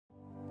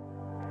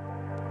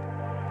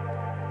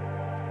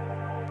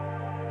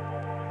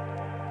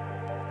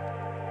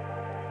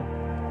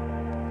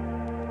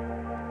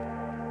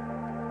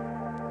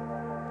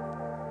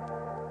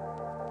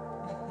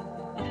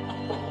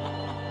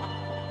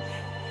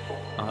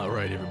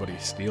Alright everybody,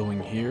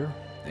 Stealing here,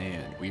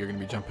 and we are going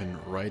to be jumping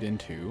right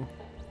into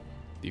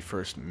the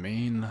first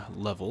main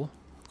level.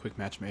 Quick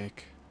match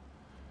make.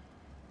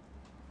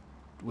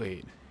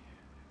 Wait,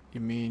 you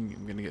mean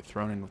I'm going to get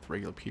thrown in with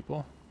regular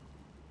people?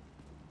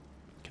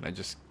 Can I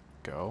just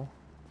go?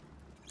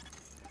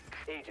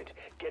 Agent,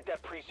 get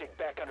that precinct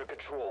back under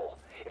control.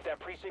 If that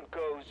precinct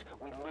goes,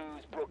 we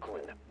lose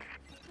Brooklyn.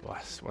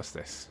 What's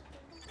this?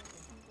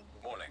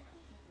 Warning.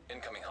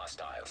 Incoming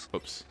hostiles.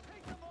 Oops.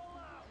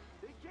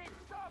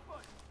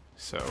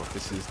 So,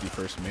 this is the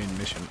first main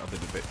mission of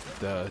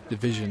the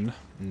division,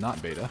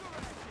 not beta.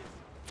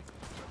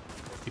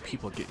 You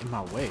people get in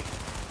my way.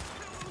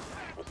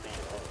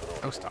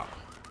 Oh, stop.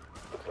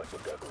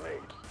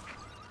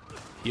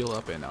 Heal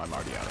up, and now I'm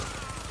already out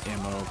of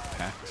ammo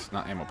packs.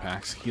 Not ammo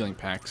packs, healing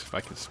packs, if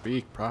I could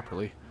speak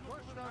properly.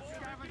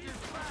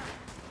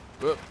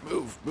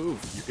 Move,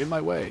 move. You're in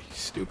my way.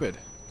 Stupid.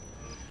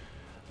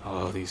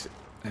 Oh, these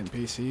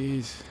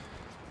NPCs.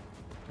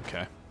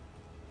 Okay.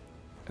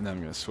 And then I'm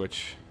going to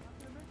switch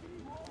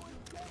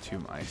to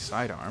my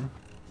sidearm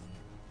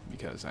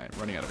because I'm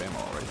running out of ammo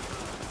already.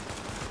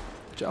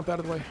 Jump out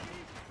of the way.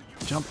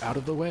 Jump out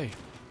of the way.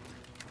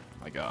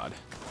 My god.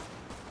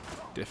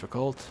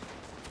 Difficult.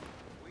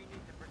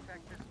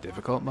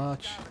 Difficult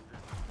much?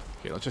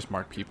 Okay, let's just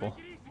mark people.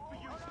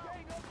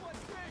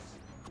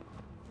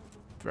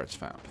 Threats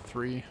found.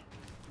 3.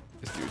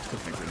 This dude's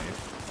cooking a grenade.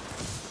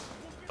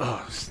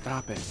 Oh,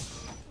 stop it.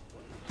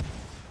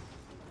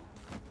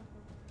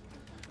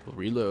 We'll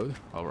reload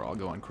while we're all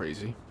going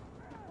crazy.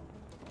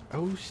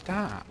 Oh,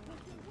 stop.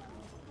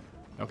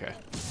 Okay.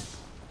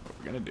 What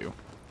we're gonna do.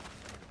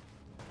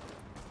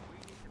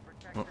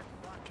 Well,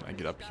 can I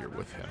get up here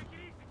with him?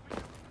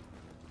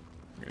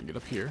 We're gonna get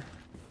up here.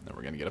 Then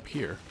we're gonna get up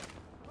here.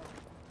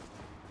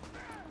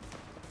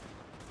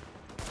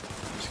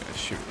 I'm just gonna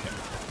shoot him.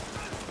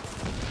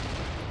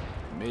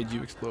 Made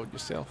you explode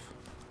yourself.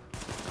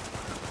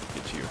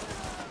 Get you.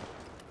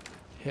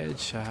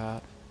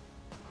 Headshot.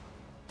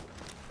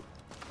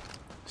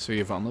 So you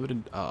have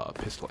unlimited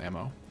pistol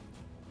ammo,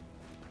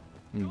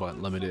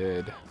 but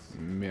limited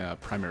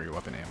primary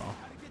weapon ammo.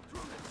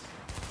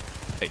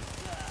 Hey,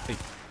 hey.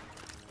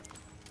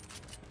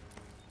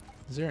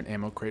 Is there an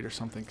ammo crate or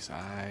something? Because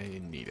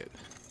I need it.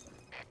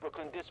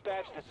 Brooklyn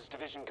Dispatch, this is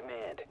Division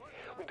Command.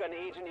 We've got an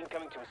agent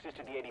incoming to assist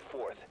at the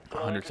 84th.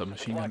 100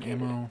 submachine gun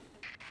ammo.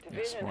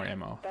 Yes, more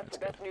ammo. That's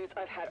the best news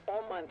I've had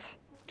all month.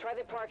 Try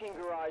the parking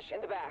garage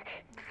in the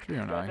back.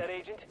 309. Got that,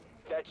 agent?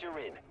 That's your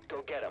in.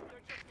 Go get him.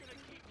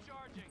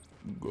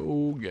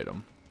 Go get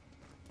him.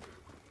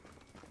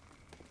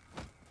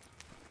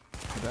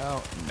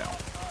 Without, no.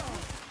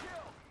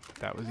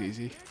 That was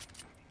easy.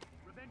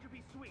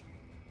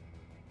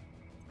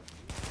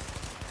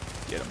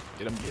 Get him,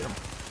 get him, get him.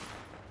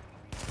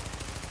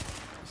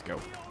 Let's go.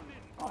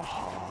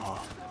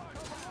 Oh.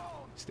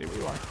 Stay where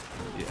you are.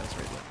 Yeah, that's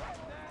right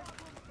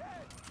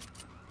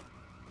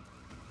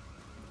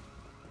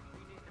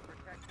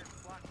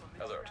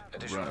there. Alert. Run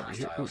Additional over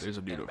here. Oh, hostiles there's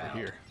a dude over inbound.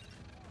 here.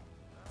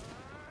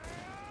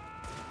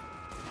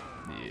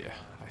 Yeah,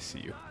 I see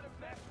you.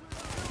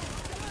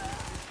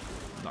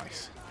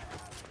 Nice.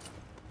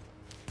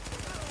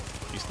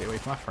 You stay away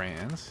from my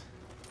friends,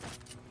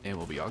 and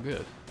we'll be all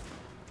good.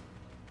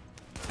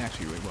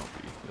 Actually, we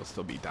won't be. You'll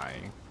still be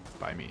dying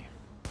by me,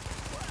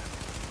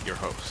 your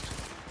host.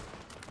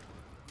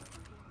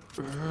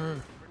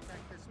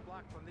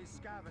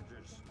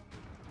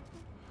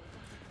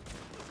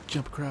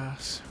 Jump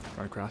across,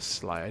 run across,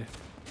 slide.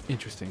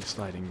 Interesting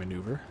sliding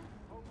maneuver.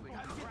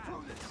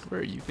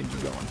 Where do you think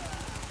you're going?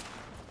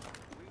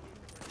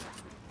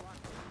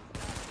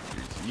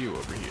 Here's you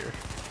over here.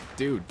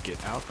 Dude,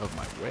 get out of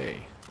my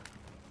way.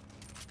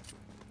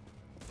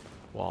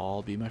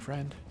 Wall, be my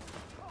friend.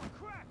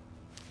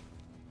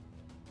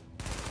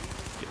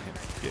 Get him,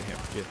 get him,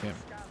 get him.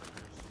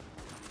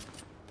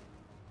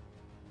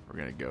 We're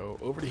gonna go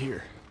over to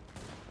here.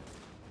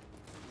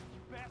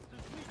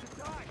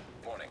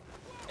 Warning.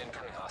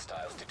 Incoming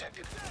hostiles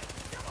detected.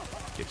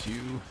 Get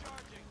you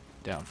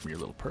down from your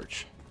little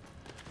perch.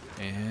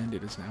 And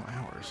it is now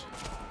ours.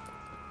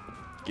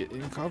 Get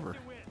in cover.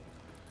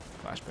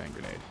 Flashbang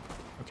grenade.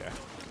 Okay.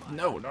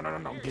 No, no, no, no,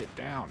 no. Get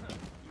down.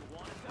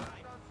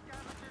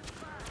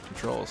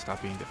 Control,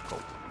 stop being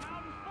difficult.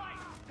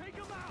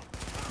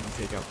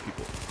 Take out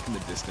people in the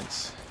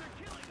distance.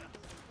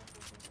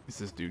 Is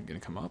this dude gonna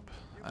come up?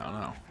 I don't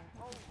know.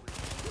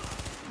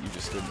 You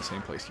just stood in the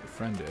same place your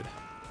friend did,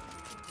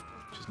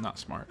 which is not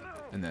smart.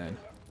 And then,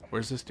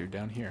 where's this dude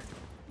down here?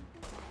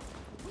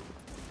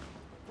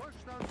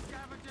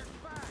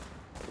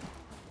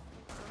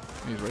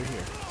 He's right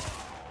here.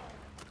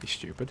 He's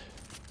stupid.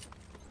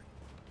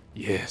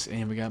 Yes,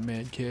 and we got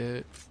med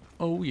kit.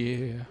 Oh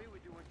yeah.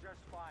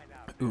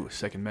 Ooh,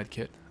 second med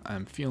kit.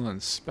 I'm feeling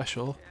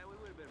special.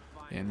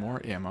 And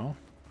more ammo.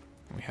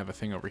 We have a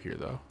thing over here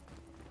though.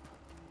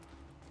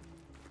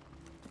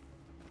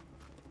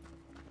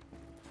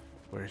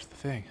 Where's the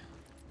thing?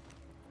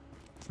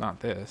 It's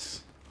not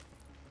this.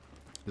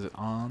 Is it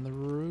on the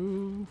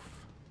roof?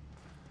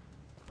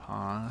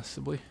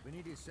 Possibly.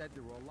 Benitez said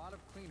there were a lot of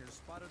cleaners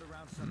spotted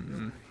around some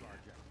building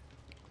project.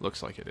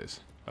 Looks like it is.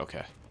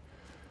 Okay.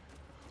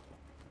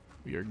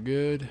 We are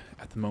good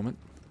at the moment,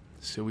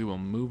 so we will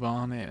move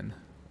on in.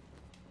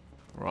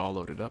 We're all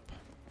loaded up.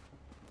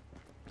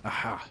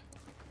 Aha!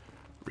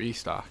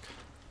 Restock.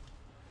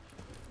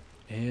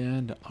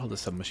 And all the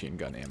submachine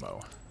gun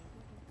ammo.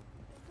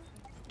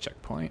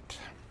 Checkpoint,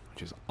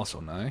 which is also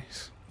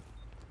nice.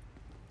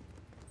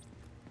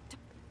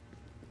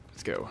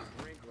 Let's go.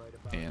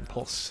 And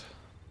pulse.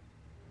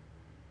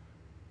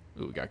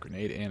 Ooh, we got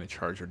grenade and a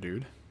charger,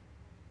 dude.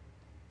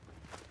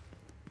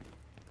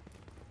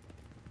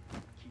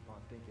 Keep on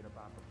thinking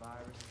about the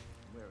virus,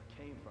 where it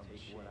came from,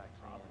 is what I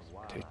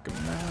can. Take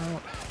him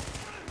out.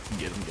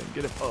 Get him, get him,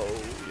 get him.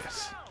 Oh,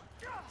 yes.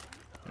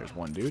 There's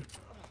one dude.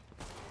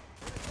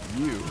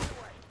 You.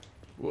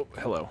 Whoa,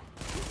 hello.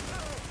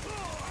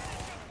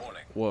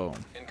 Warning. Whoa.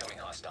 Incoming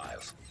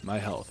hostiles. My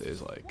health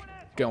is like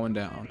going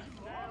down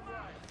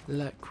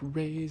like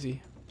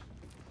crazy.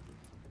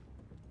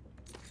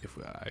 If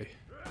I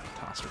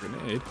toss a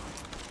grenade,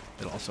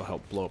 it'll also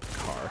help blow up the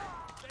car.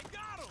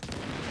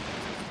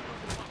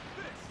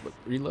 But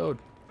reload.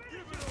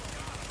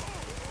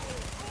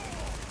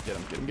 Get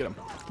him, get him, get him.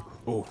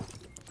 Oh.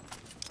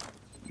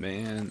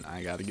 Man,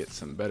 I gotta get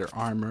some better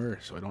armor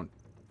so I don't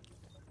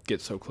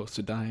get so close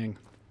to dying.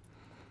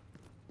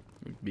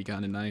 It'd be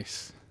kinda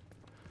nice.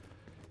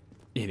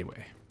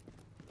 Anyway.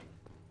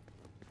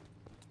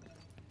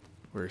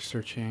 We're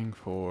searching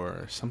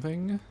for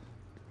something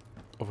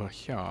over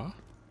here.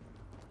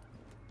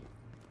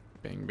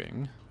 Bing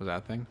bing. Was that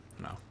a thing?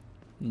 No.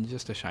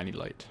 Just a shiny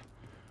light.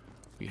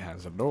 We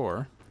has a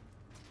door.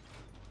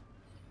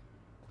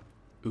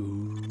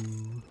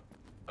 Ooh.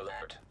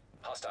 Alert.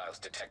 Hostiles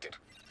detected.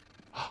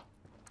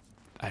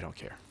 I don't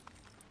care.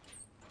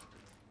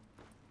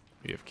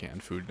 We have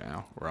canned food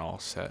now. We're all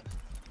set.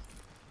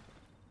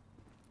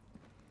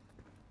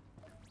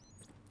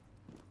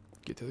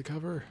 Get to the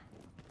cover.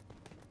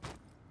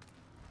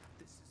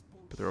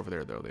 But they're over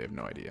there, though. They have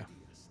no idea.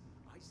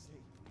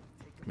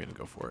 I'm gonna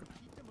go for it.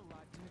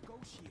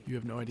 You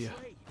have no idea.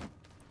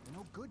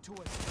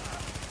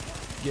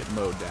 Get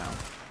mowed down.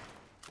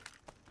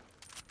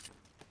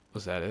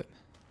 Was that it?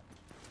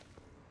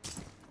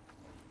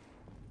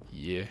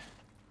 Yeah.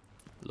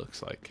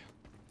 Looks like.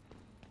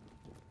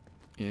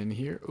 In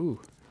here.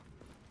 Ooh.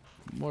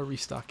 More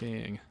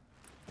restocking.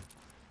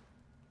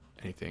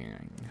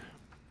 Anything.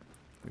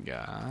 We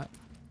got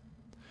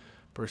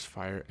burst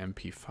fire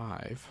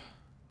MP5.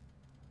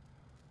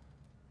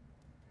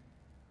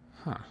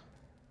 Huh.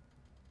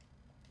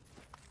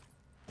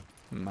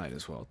 Might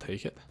as well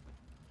take it.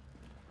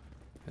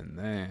 And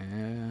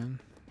then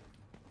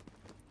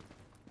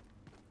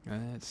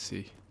let's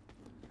see.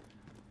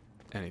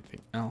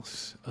 Anything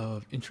else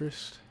of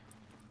interest?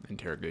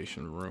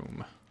 Interrogation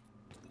room.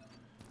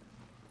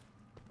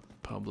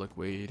 Public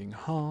waiting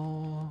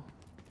hall.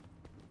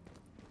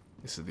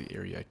 This is the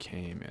area I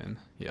came in.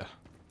 Yeah.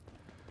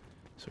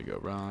 So we go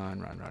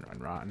run, run, run, run,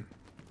 run.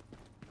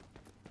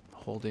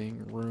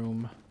 Holding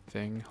room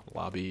thing.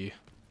 Lobby.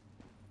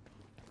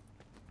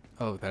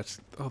 Oh,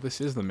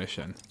 this is the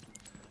mission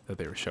that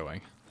they were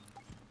showing.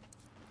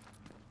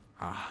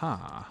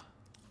 Aha.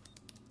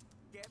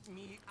 Get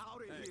me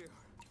out of here.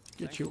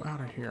 Get you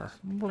out of here.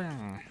 Blah. I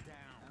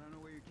don't know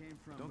where you came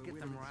from. Don't get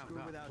them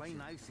around. Play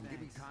nice and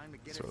give me time to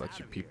get So us let out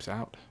your of peeps here.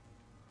 out.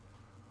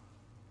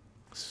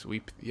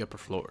 Sweep the upper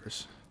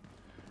floors.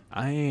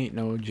 I ain't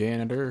no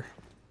janitor.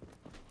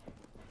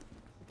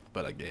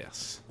 But I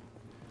guess.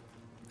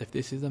 If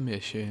this is a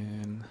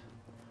mission,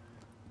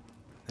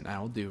 then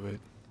I'll do it.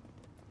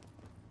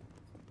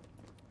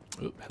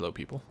 Oop, hello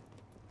people.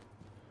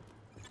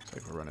 Looks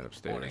like we're running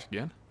upstairs Warning.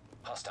 again.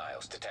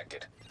 Hostiles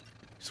detected.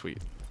 Sweet.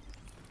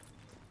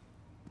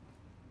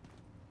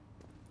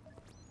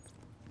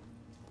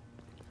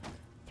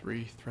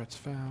 Three threats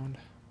found.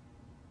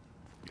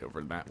 Get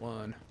over to that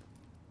one.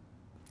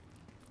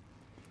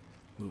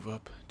 Move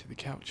up to the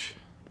couch.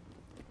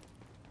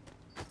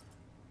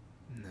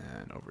 And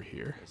then over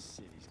here. This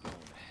city's going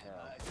to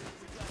hell.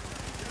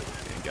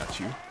 And got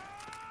you.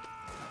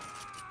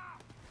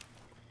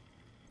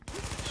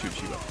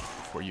 Shoot you up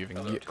before you even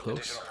Alert. get close.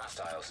 Additional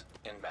hostiles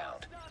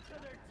inbound.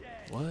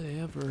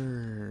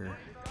 Whatever.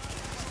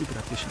 Stupid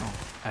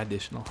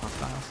additional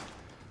hostiles.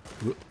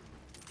 Whoop.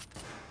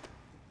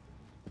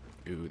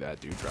 Ooh, that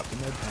dude dropped a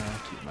med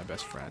pack. He's my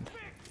best friend.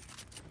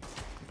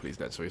 I'm pleased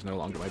that so he's no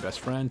longer my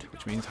best friend,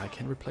 which means I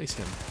can replace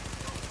him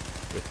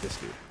with this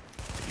dude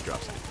if he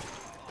drops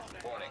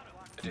anything. Warning.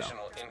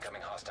 Additional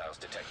incoming hostiles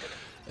detected.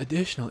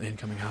 Additional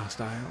incoming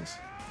hostiles.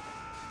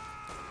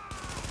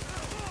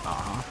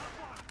 Uh-huh.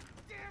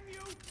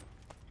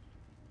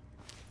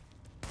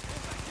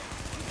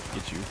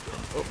 Get you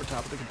from over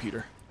top of the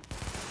computer.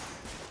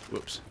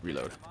 Whoops,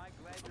 reload.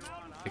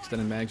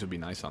 Extended mags would be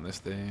nice on this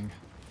thing.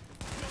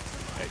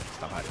 Hey,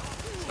 stop hiding.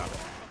 Stop it.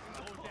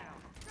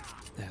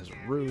 That is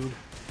rude.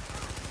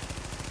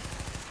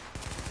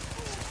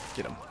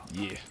 Get him.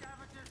 Yeah.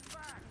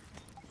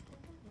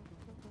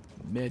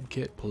 Med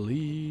kit,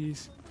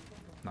 please.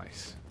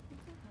 Nice.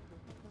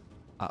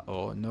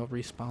 Uh-oh, no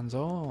respawn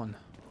zone.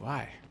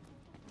 Why?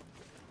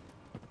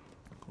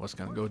 What's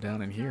gonna go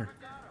down in here?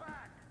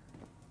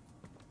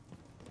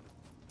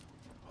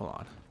 Hold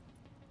on.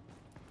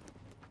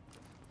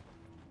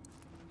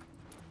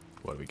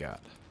 What do we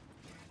got?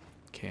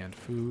 Canned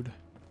food.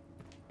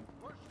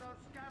 Push those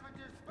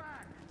scavengers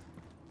back.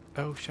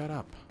 Oh, shut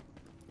up.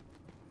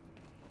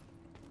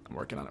 I'm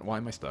working on it. Why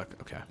am I stuck?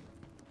 Okay.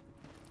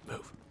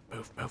 Move,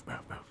 move, move, move,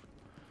 move.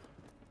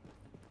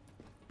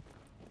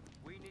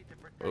 We need to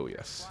protect Oh, this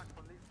yes. spot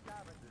from these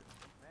scavengers.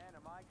 Man,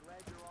 am I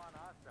glad you're on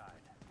our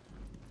side.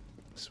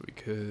 So we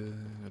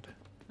could...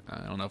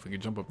 I don't know if we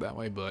could jump up that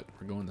way, but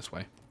we're going this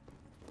way.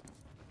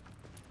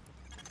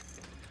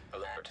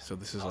 Alert. So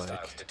this is Hostiles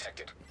like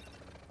detected.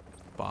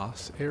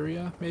 boss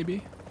area,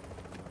 maybe?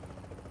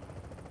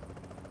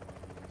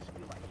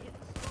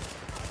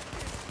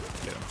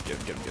 Get him, get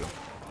him, get him, get him.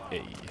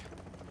 Hey.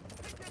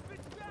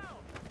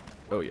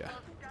 Oh, yeah.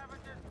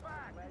 Scavengers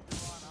back. Glad you're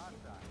on our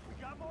side.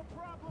 We got more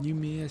problems. You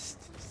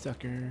missed,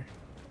 sucker.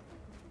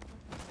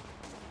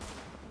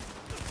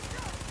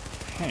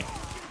 Hey.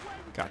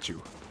 Got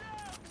you.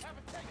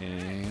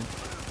 And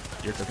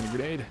you're cooking a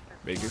grenade.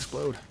 Make it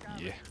explode.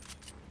 Yeah.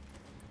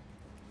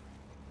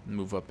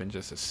 Move up in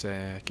just a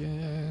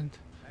second.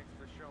 Thanks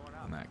for showing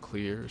up. And that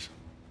clears.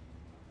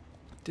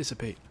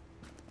 Dissipate.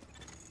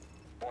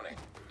 Warning.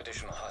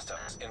 Additional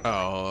hostiles incoming.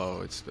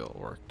 Oh, it still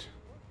worked.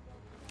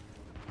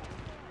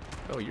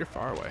 Oh, you're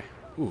far away.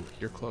 Ooh,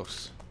 you're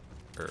close.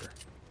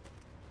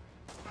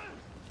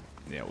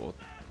 Yeah, we'll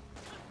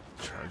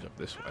charge up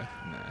this way.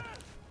 And then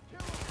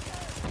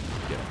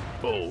get him.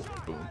 Oh,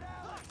 boom.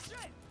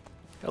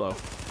 Hello.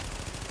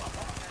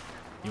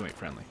 You ain't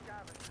friendly.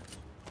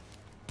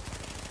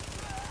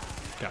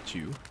 Got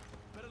you.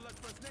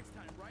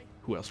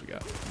 Who else we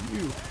got?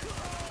 You.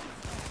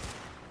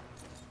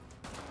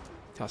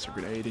 Toss a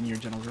grenade in your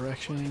general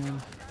direction.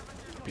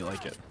 Hope you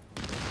like it.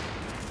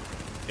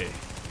 Hey.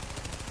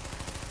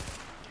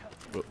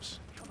 Whoops.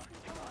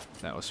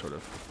 That was sort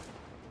of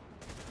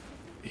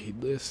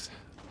heedless.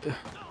 Ugh.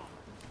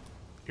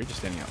 You're just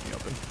standing out in the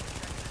open.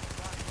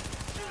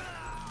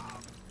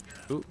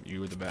 Ooh, you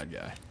were the bad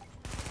guy.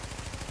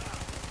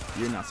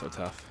 You're not so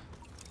tough.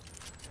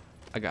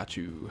 I got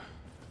you.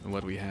 And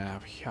what do we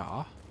have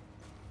here?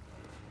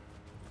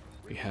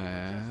 We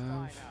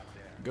have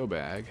go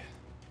bag,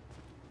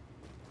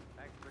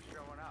 Thanks for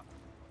showing up.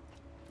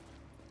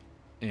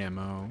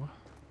 ammo,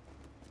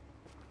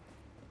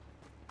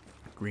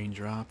 green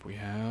drop. We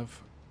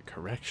have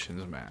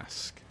corrections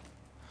mask.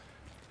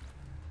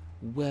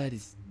 What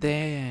is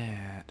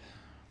that?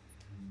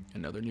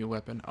 Another new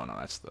weapon. Oh no,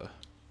 that's the.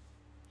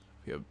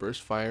 We have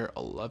burst fire,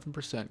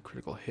 11%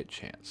 critical hit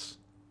chance.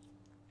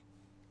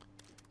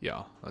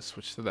 Yeah, let's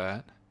switch to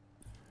that.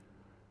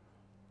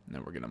 And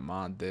then we're gonna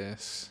mod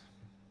this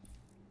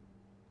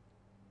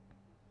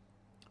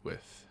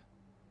with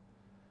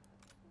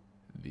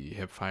the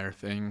hip fire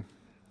thing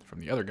from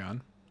the other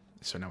gun.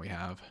 So now we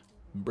have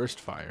burst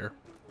fire,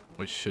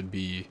 which should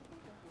be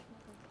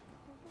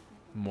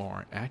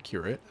more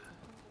accurate,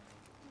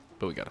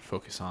 but we gotta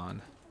focus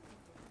on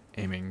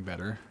aiming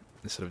better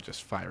instead of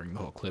just firing the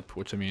whole clip,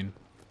 which I mean,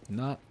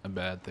 not a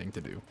bad thing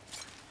to do.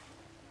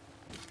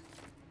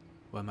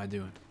 What am I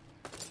doing?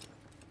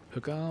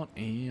 Hook out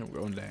and we're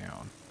going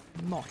down.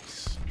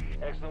 Nice.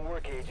 Excellent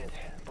work, Agent.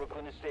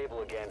 Brooklyn is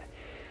stable again.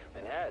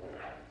 Manhattan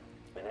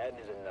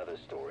is another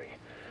story.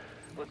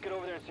 Let's get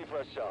over there and see for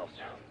ourselves.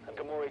 I've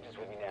got more agents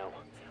with me now.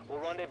 We'll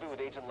rendezvous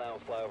with Agent Lau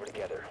and fly over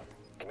together.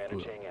 Commander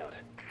Ooh. Chang out.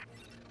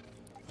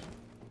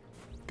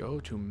 Go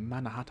to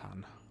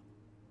Manhattan.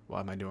 What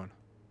am I doing?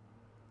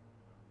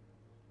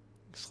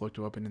 Select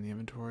a weapon in the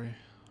inventory.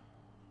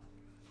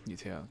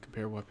 Detail.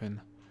 Compare weapon.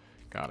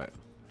 Got it.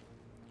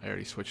 I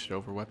already switched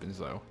over weapons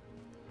though.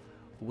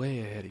 Way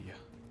ahead of you.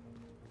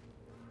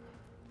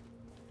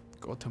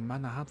 Go to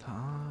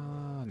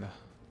Manhattan.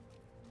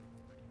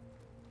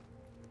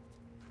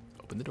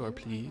 Open the door,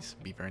 please.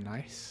 Be very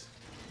nice.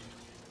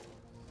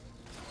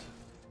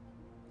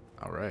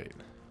 Alright.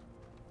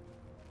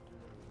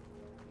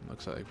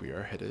 Looks like we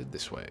are headed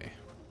this way.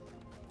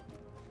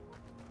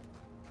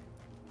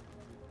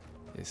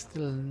 It's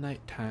still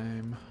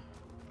nighttime.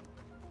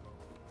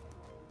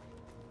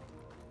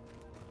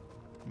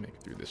 Make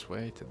it through this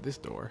way to this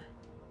door.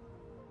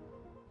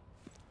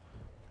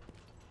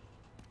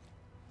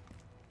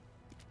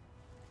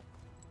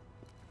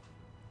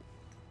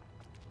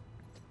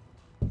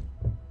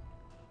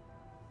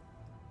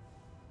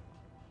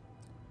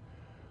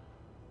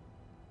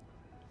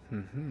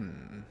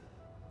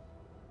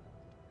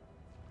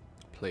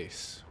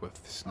 Place with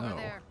snow. Over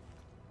there.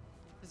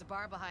 There's a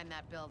bar behind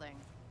that building.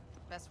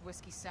 Best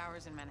whiskey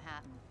sours in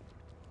Manhattan.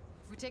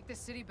 If we take this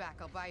city back,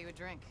 I'll buy you a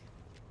drink.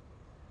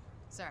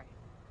 Sorry.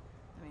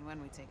 I mean,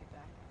 when we take it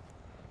back.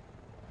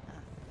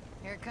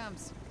 Here it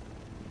comes.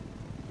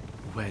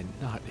 When,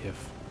 not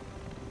if.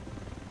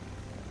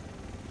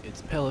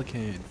 It's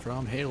Pelican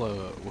from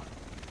Halo.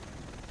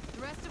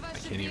 The rest of us I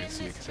should can't be even in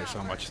see this because there's so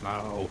chopper. much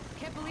snow.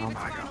 Can't believe Oh it's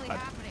my finally God.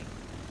 happening.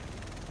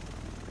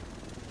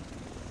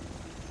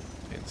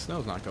 And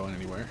snow's not going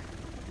anywhere.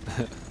 Do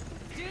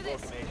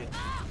this. Welcome, Agent.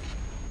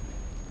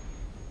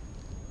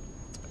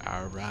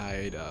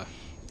 Alright,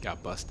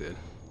 got busted.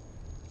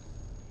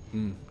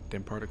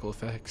 Them particle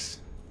effects.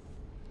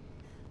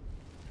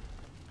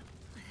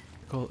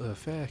 Particle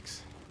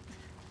effects.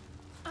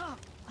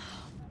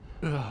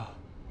 Ugh.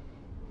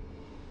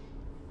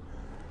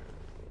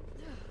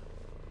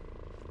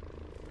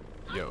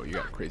 Yo, you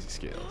got crazy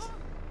scales.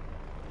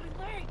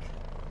 My leg.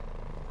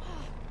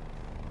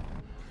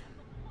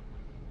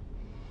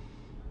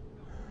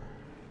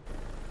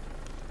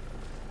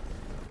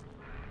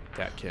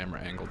 That camera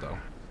angle, though.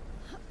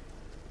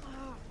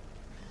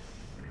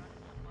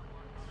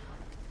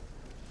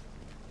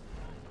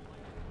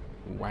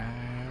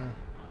 Wow.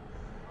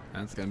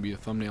 That's gonna be a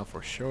thumbnail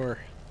for sure.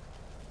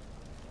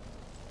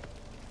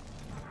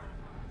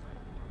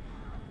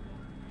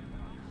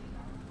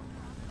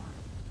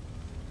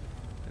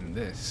 And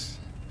this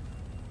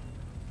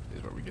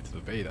is where we get to the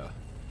beta.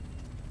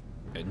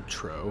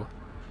 Intro.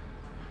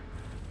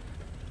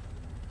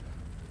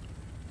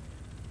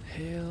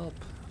 Help.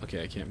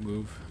 Okay, I can't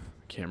move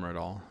camera at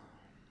all.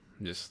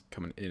 I'm just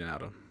coming in and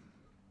out of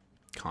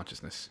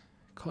consciousness.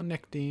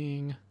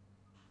 Connecting.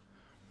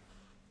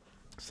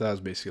 So that was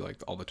basically like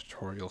all the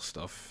tutorial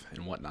stuff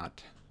and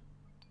whatnot.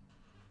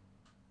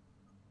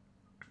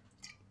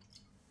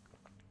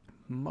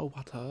 More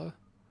water.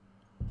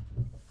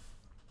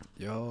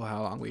 Yo,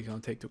 how long we gonna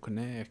take to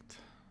connect?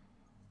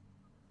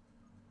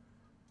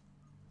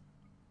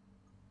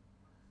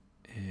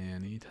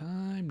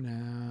 Anytime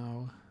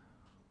now.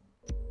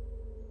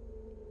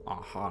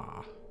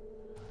 Aha.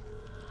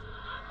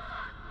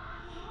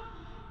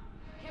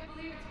 Can't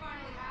believe it's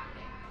finally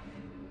happening.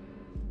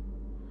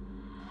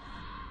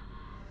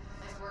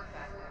 Nice work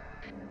back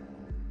there.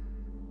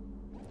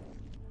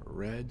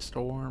 Red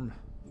Storm.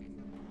 Here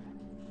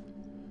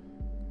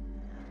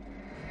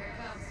it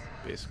comes.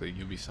 Basically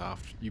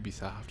Ubisoft. That's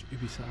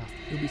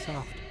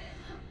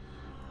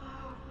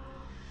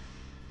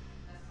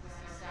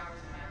whiskey sours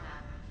in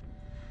Manhattan.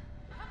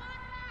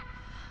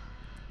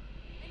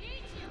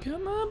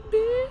 Come on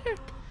back.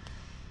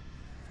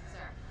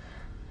 Sir.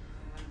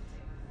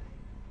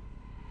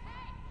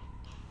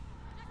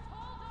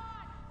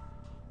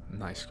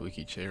 Nice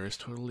squeaky chair is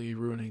totally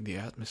ruining the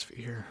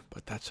atmosphere,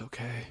 but that's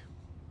okay.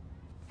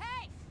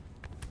 Hey!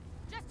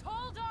 Just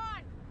hold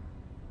on!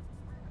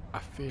 I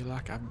feel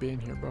like I've been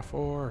here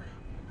before.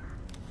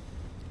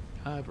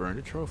 I've earned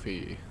a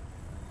trophy.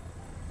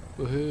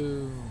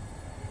 Woohoo!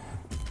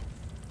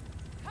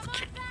 Come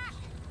on back!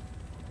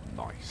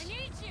 Nice. I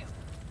need you!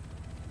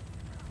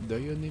 Do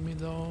you need me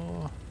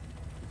though?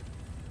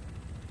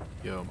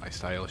 Yo, my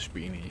stylish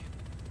beanie.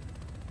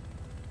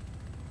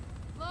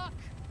 Look,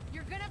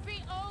 you're gonna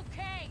be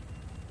okay.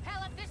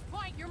 Hell, at this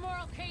point, you're more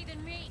okay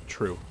than me.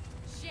 True.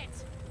 Shit.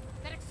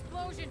 That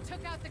explosion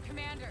took out the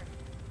commander.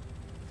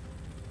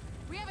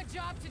 We have a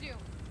job to do.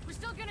 We're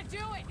still gonna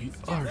do it. We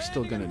are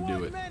still gonna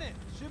do it. Minute.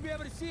 Should be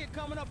able to see it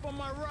coming up on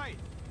my right.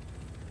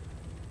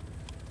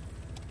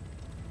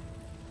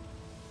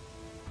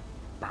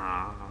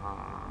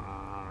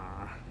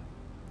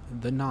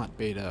 The not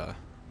beta.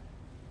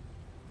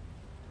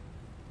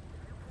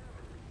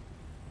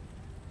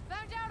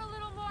 Found out a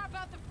little more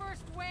about the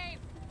first wave.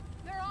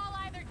 They're all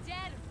either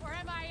dead or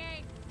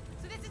MIA.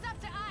 So this is up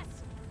to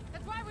us.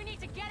 That's why we need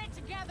to get it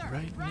together.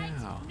 Right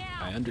now.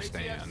 I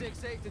understand.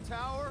 ATF-68 to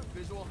tower,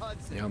 visual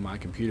Hudson. Yo, my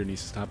computer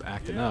needs to stop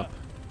acting Yeah. up.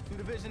 2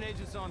 division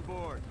agents on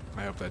board.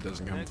 I hope that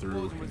doesn't come That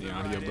through explosion in was the the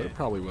audio, right but it end.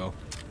 probably will.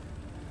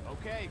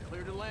 Okay,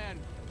 clear to land.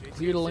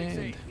 Clear to JT-68.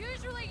 land.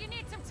 Usually you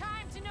need some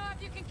time to know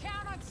if you can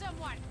count on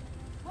someone.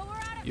 Well, we're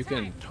out of You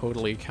time. can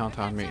totally count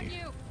on Depends me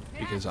on you. It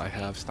because has I to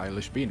be. have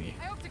stylish beanie,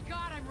 I hope to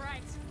God I'm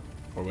right.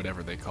 or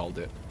whatever they called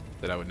it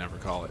that I would never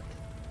call it.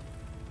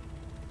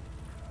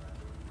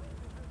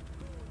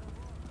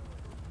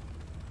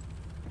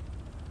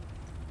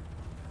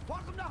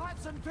 Welcome to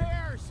Hudson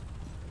Piers.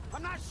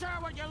 I'm not sure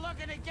what you're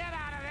looking to get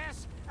out of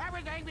this.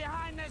 Everything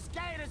behind this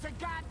gate is a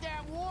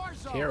goddamn war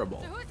zone.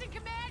 Terrible. So who's in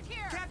command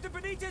here? Captain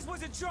Benitez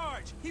was in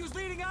charge. He was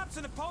leading ops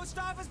in the post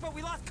office, but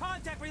we lost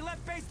contact when he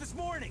left base this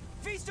morning.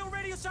 If he's still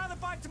radio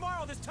silent by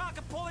tomorrow, there's talk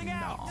of pulling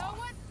out. No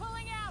one's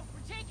pulling out.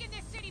 We're taking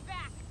this city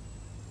back.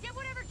 Get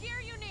whatever gear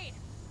you need.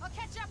 I'll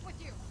catch up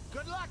with you.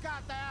 Good luck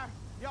out there.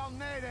 You'll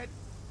need it.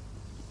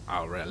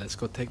 Alright, let's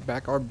go take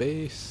back our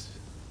base.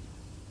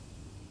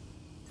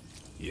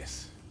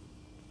 Yes.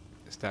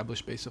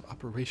 Establish base of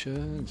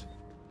operations.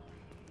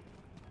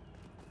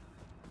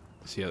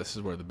 So yeah, this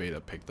is where the beta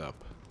picked up.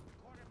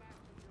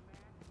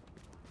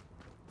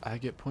 I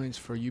get points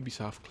for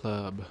Ubisoft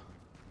Club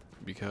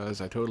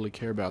because I totally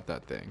care about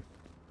that thing.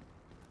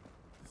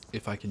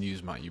 If I can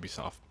use my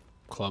Ubisoft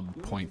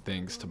Club point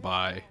things to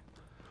buy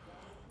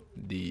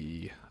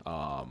the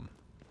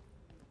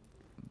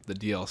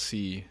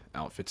DLC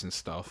outfits and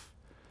stuff,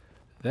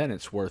 then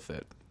it's worth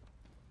it.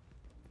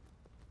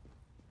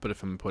 But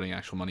if I'm putting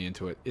actual money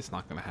into it, it's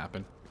not going to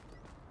happen.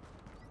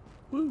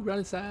 Woo,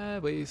 running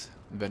sideways.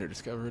 Vendor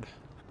discovered.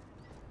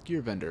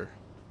 Gear vendor.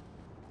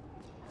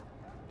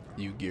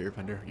 You gear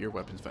vendor, you're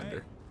weapons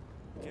vendor.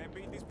 Can't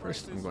beat these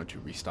First, I'm prices. going to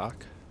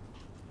restock.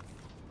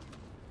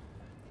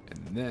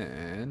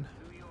 then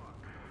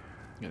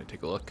I'm gonna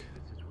take a look.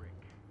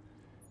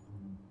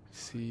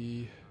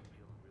 See,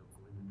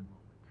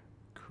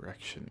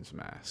 corrections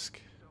mask,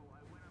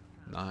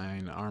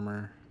 9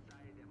 armor,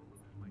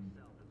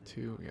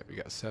 2. Yeah, we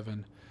got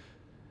 7.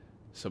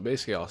 So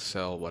basically, I'll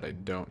sell what I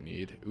don't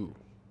need. Ooh,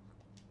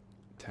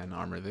 10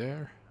 armor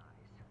there.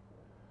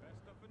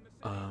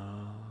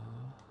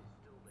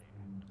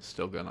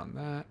 Still good on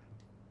that.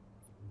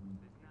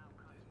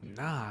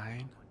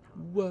 9.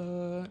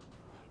 What?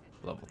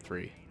 Level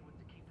 3.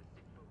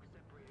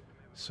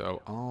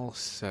 So I'll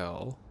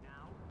sell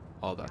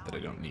all that I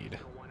don't need.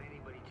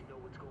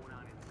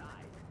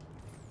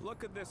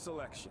 Look at this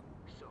selection.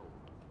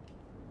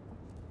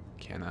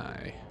 Can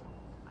I?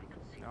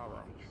 All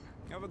right.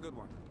 Have a good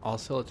one. I'll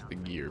sell it to the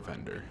gear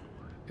vendor.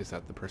 Is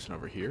that the person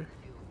over here?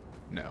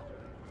 No.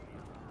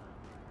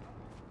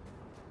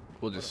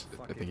 We'll just,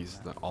 I think he's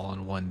the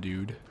all-in-one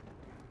dude.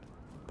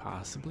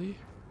 Possibly?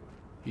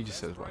 He just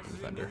says weapons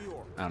vendor.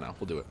 I don't know,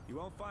 we'll do it. You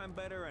won't find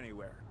better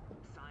anywhere.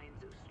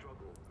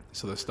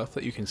 So the stuff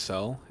that you can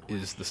sell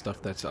is the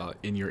stuff that's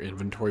in your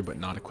inventory but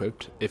not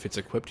equipped. If it's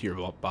equipped to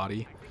your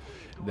body,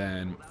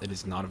 then it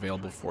is not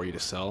available for you to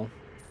sell.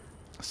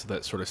 So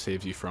that sort of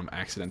saves you from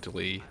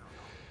accidentally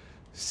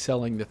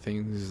selling the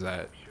things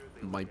that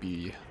might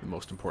be the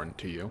most important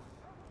to you.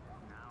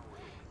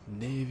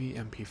 Navy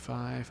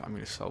MP5, I'm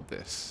going to sell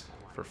this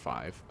for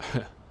 5.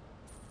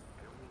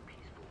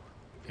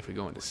 If we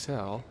go into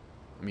sell,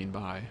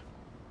 buy,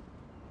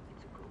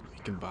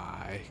 you can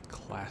buy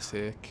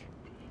classic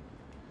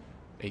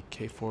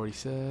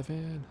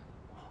AK-47.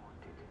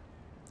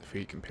 If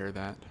we compare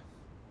that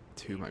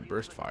to my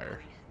burst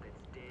fire,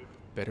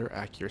 better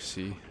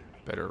accuracy,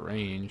 better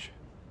range,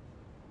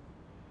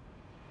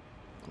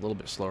 a little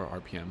bit slower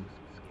RPM,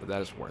 but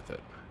that is worth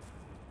it.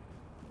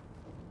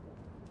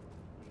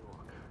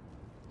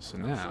 So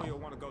now You'll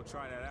want to go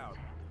try that out.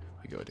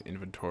 we go to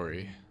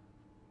inventory,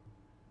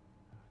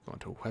 go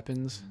into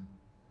weapons.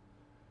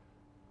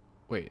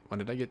 Wait, when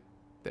did I get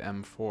the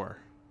M4?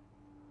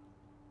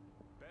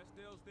 Best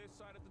deals this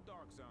side of the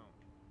dark zone.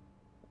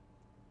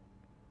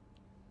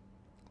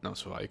 No,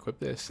 so I equip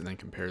this and then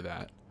compare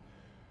that.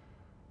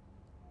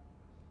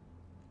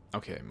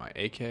 Okay, my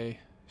AK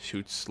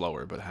shoots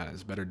slower but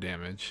has better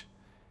damage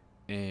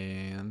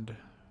and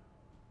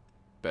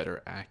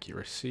better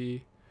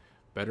accuracy,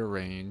 better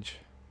range,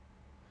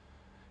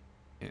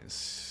 and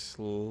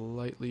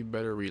slightly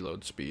better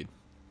reload speed.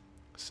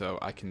 So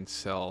I can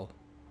sell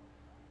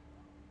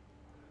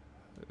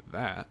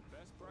that.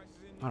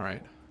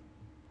 Alright.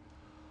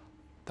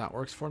 That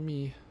works for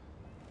me.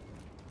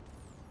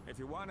 If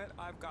you want it,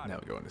 I've got Now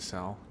it. we go into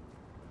sell.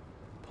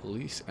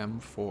 Police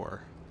M4.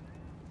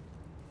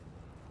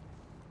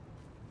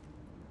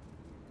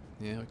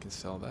 Yeah, we can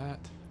sell that.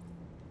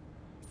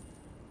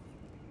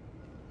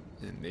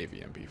 And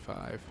Navy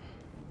MP5.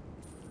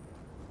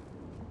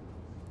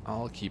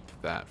 I'll keep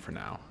that for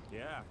now.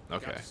 Yeah.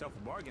 Okay. Got yourself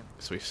a bargain.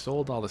 So we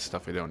sold all the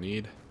stuff we don't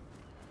need.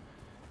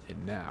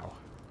 And now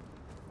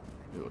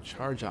we will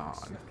charge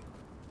on.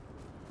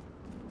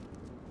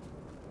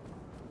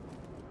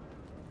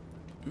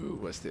 Ooh,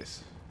 what's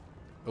this?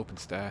 Open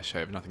stash. I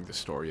have nothing to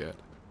store yet.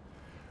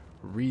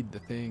 Read the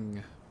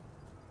thing.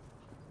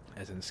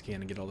 As in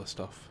scan and get all the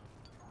stuff.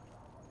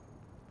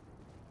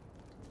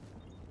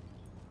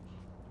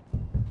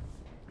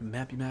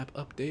 Mappy map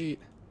update.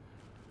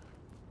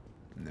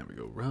 And then we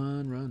go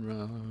run, run,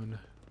 run.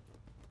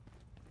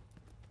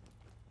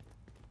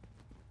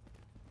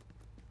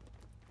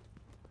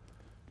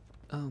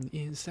 On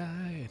the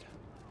inside.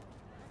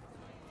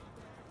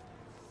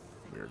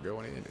 We are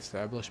going in,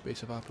 establish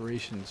base of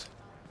operations.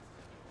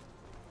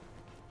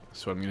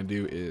 So what I'm going to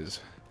do is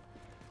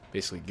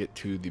basically get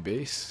to the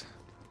base,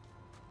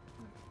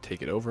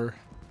 take it over,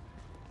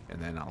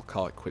 and then I'll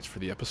call it quits for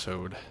the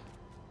episode.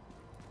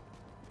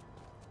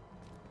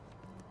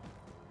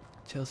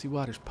 Chelsea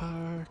Waters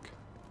Park.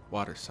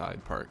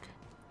 Waterside Park,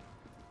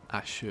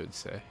 I should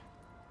say.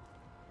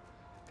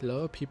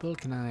 Hello, people,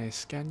 can I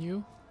scan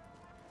you?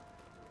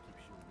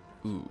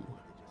 Ooh.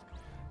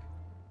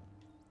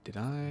 Did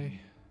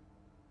I?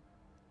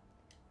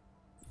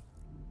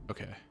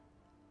 Okay.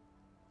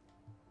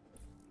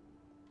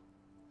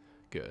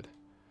 Good.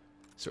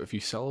 So if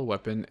you sell a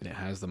weapon and it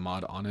has the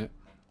mod on it,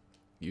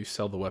 you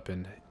sell the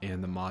weapon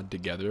and the mod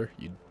together,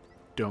 you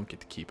don't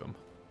get to keep them.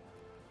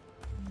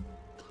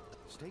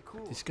 Stay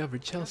cool.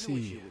 Discovered Got no Chelsea.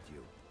 issue with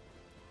you.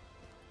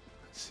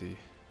 Let's see.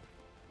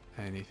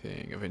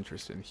 Anything of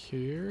interest in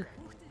here?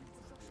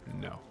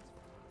 No.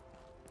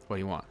 What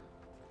do you want?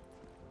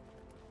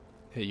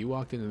 Hey, you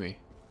walked into me.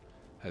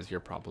 That's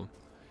your problem.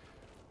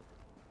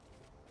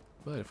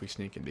 But if we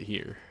sneak into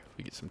here,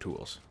 we get some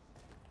tools.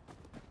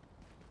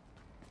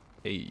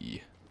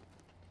 Hey.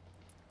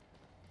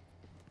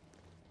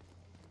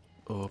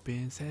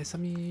 Open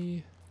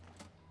sesame.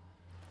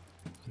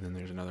 And then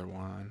there's another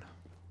one.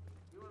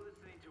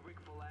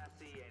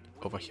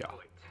 Over here.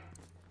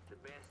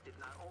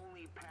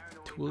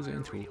 Tools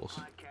and tools.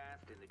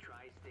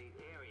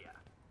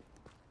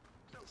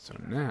 So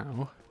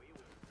now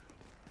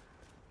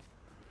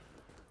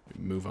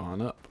We move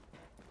on up.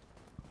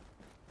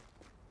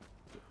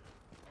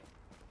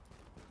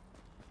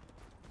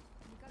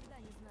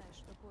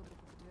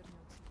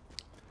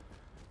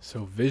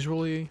 So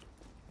visually,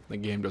 the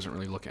game doesn't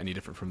really look any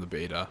different from the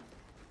beta.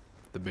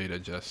 The beta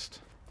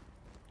just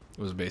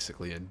was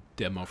basically a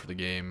demo for the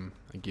game.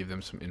 I gave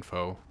them some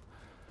info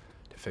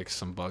to fix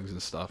some bugs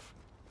and stuff.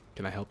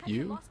 Can I help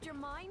you? Lost your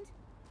mind?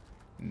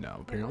 No,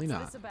 apparently What's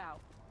not. this about?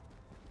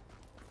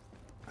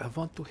 I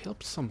want to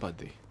help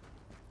somebody.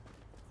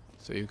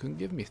 So you can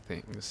give me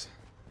things.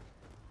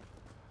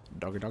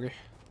 Doggy doggy.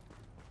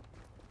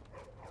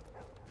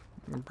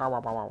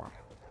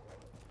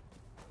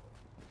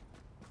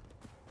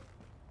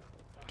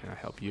 Can I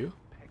help you?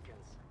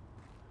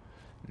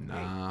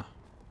 Nah.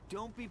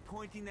 Don't be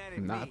pointing that at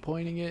I'm not me.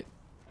 pointing it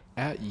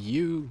at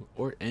you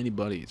or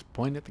anybody. It's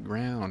pointing at the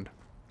ground.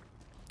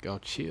 Go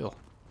chill.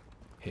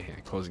 Hey,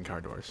 closing car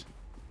doors.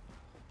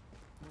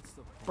 What's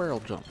the point?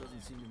 Barrel jump.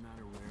 Doesn't seem to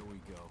matter where we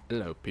go.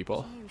 Hello,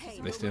 people. Hey,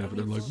 They stand up and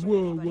they're like,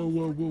 whoa, whoa,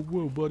 whoa, whoa,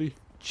 whoa, buddy.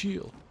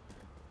 Chill.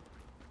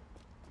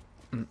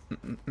 We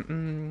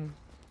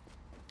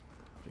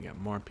got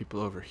more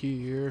people over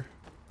here.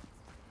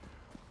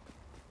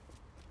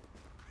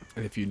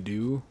 And if you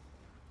do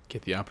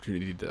get the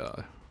opportunity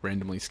to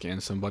randomly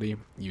scan somebody,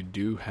 you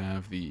do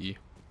have the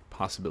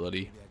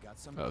possibility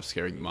of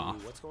scaring them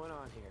off. What's going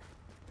on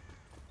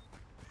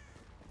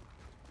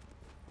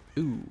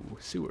here? Ooh,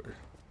 sewer.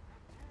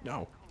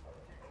 No.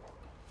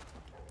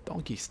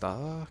 Donkey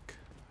stock.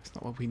 That's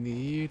not what we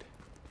need.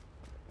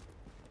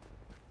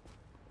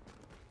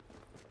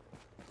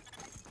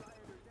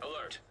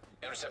 Alert.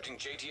 Intercepting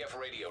JTF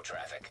radio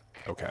traffic.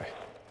 Okay.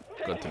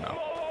 Good to know.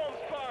 Small arms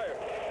fire.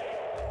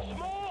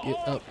 Small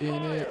Get up in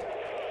it.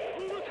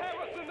 Rulers have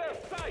us in their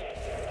sight.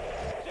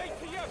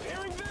 JTF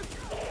hearing this?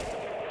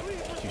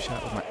 Please You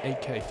shot with my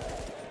AK.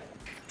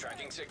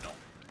 Tracking signal.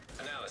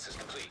 Analysis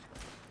complete.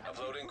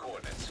 Uploading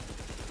coordinates.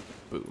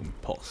 Boom.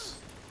 Pulse.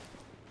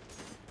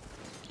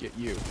 Get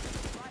you.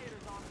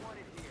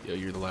 Yo,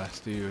 you're the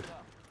last dude.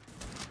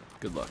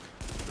 Good luck.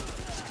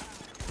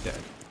 Dead.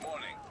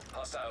 Warning.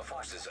 Hostile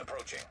forces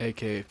approaching.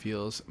 AK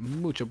feels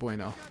mucho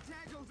bueno.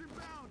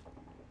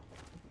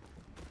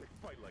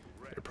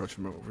 They approach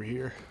from over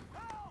here.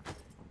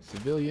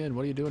 Civilian,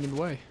 what are you doing in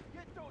the way?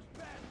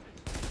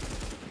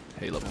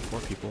 Hey, level 4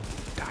 people.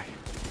 Die.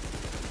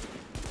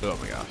 Oh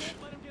my gosh.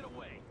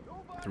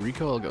 The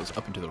recoil goes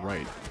up and to the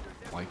right,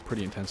 like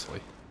pretty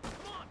intensely.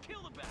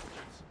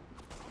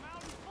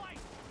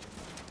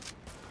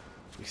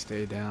 We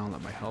stay down,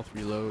 let my health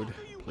reload,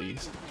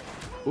 please.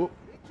 Oh,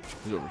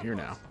 he's over here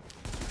now.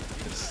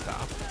 Just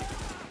stop.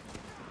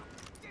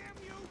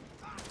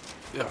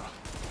 Yeah.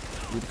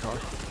 Through the car.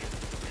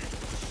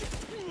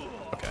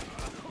 Okay.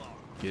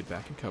 Get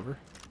back in cover.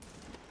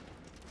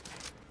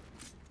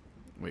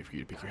 Wait for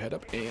you to pick your head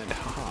up, and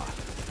haha.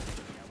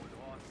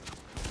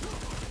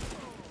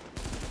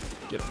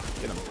 Get him,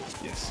 get him.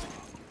 Yes.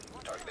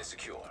 Target is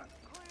secure.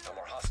 No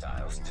more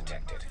hostiles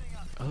detected.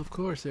 Of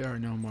course there are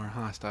no more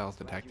hostiles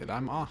detected.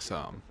 I'm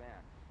awesome.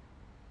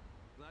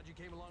 Glad you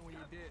came along when you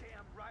did.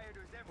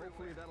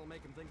 Hopefully that'll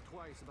make him think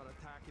twice about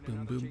attacking Boom,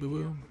 another boom, boom,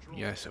 JTF boom. patrol.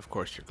 Yes, of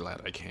course you're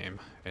glad I came.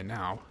 And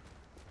now,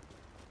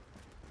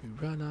 we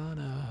run on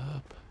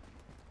up.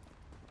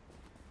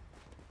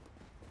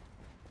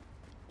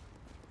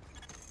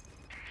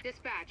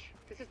 Dispatch,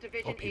 this is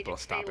Division Oh, people, Agent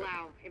stop Faye it.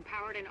 Lau,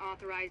 empowered and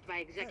authorized by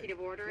Executive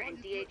Order and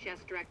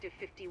DHS Directive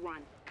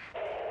 51.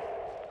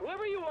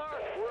 Whoever you are,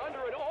 we're under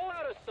an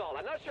all-out assault.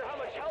 I'm not sure how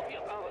much help you...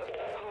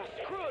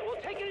 screw it.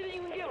 We'll take anything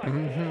you can give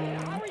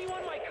us. How are you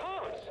on my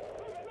comms?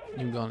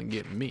 You're gonna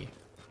get me.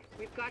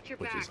 We've got your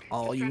Which back. is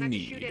all Just you try not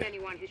need. to shoot at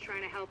anyone who's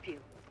trying to help you.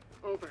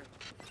 Over.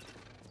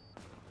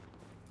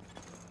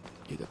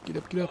 Get up, get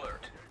up, get up.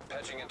 Alert.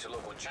 Patching into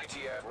local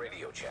JTF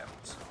radio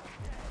channels.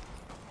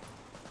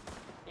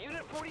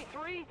 Unit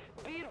 43,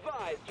 be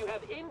advised, you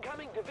have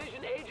incoming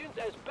division agents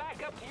as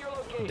backup to your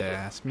location.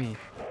 That's me.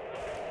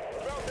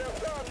 About damn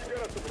time you get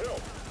us some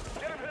help.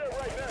 Get him here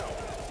right now.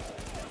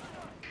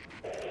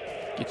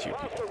 Get you.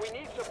 Rosler, we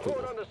need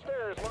support on the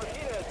stairs.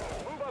 Martinez,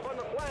 move up on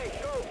the flank.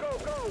 Go, go,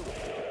 go.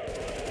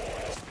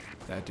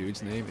 That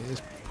dude's name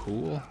is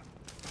Pool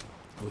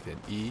with an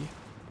E.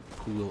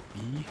 Pool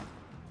E.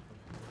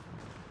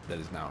 That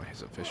is now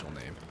his official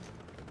name.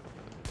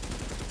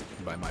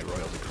 By my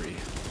royal decree.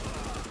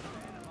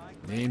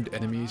 Named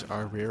enemies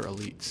are rare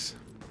elites.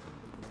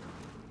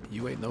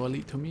 You ain't no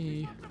elite to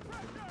me.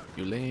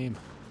 You lame.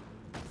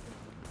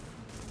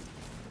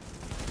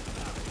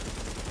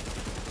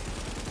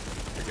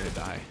 You're gonna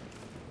die.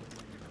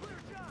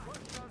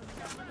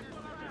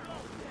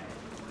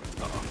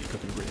 Uh-oh, you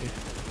cooking grenade.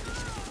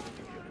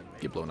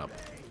 Get blown up.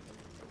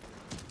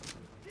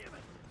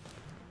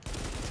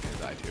 He's gonna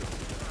die too.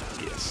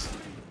 Yes.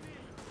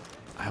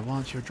 I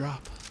want your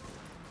drop.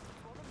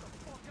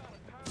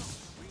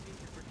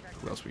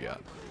 What else we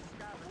got?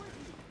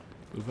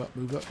 Move up,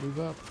 move up, move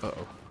up.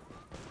 Uh-oh.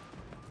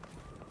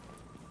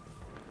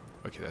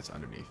 Okay, that's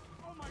underneath.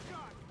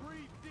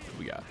 What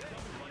we got?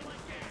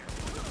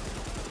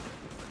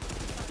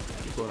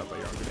 Keep blowing up by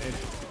your own grenade.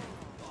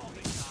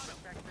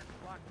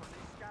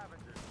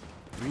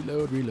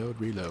 Reload, reload,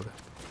 reload.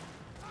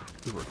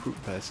 The recruit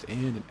vest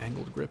and an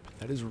angled grip.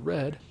 That is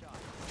red.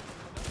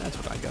 That's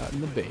what I got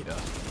in the beta.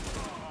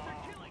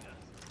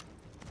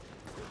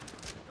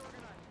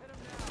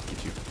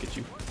 Get you, get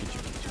you, get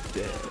you, get you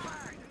dead.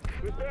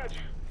 Dispatch,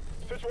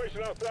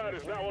 situation outside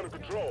is now under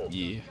control.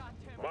 Yeah.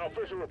 My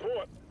official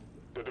report,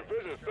 the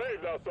division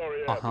saved our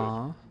sorry asses.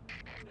 Uh-huh.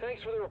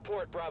 Thanks for the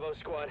report, Bravo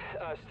Squad.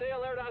 Stay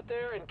alert out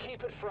there and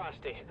keep it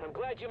frosty. I'm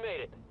glad you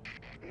made it.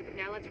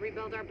 Now let's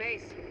rebuild our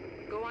base.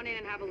 Go on in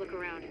and have a look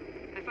around.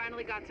 I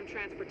finally got some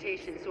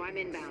transportation, so I'm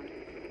inbound.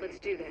 Let's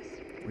do this.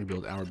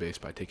 Rebuild our base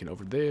by taking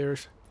over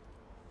theirs.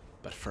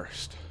 But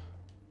first,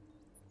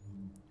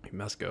 we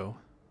must go.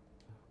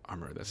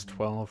 Armor, that's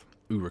 12.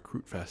 Ooh,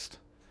 recruit vest.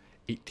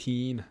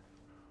 18.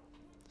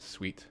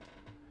 Sweet.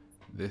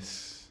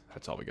 This,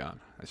 that's all we got.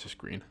 That's just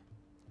green.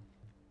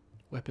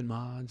 Weapon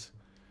mods.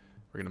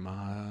 We're gonna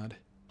mod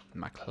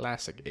my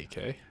classic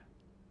AK.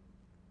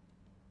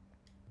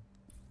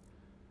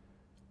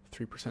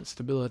 3%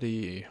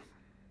 stability.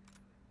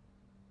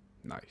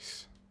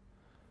 Nice.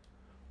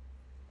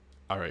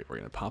 Alright, we're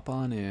gonna pop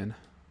on in.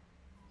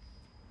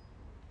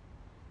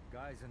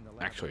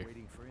 Actually,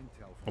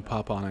 we'll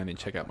pop on in and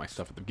check out my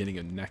stuff at the beginning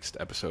of next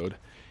episode,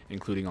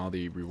 including all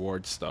the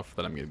reward stuff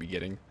that I'm going to be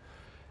getting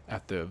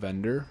at the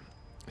vendor.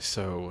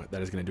 So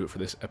that is going to do it for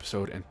this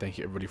episode, and thank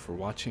you everybody for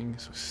watching,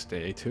 so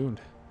stay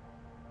tuned.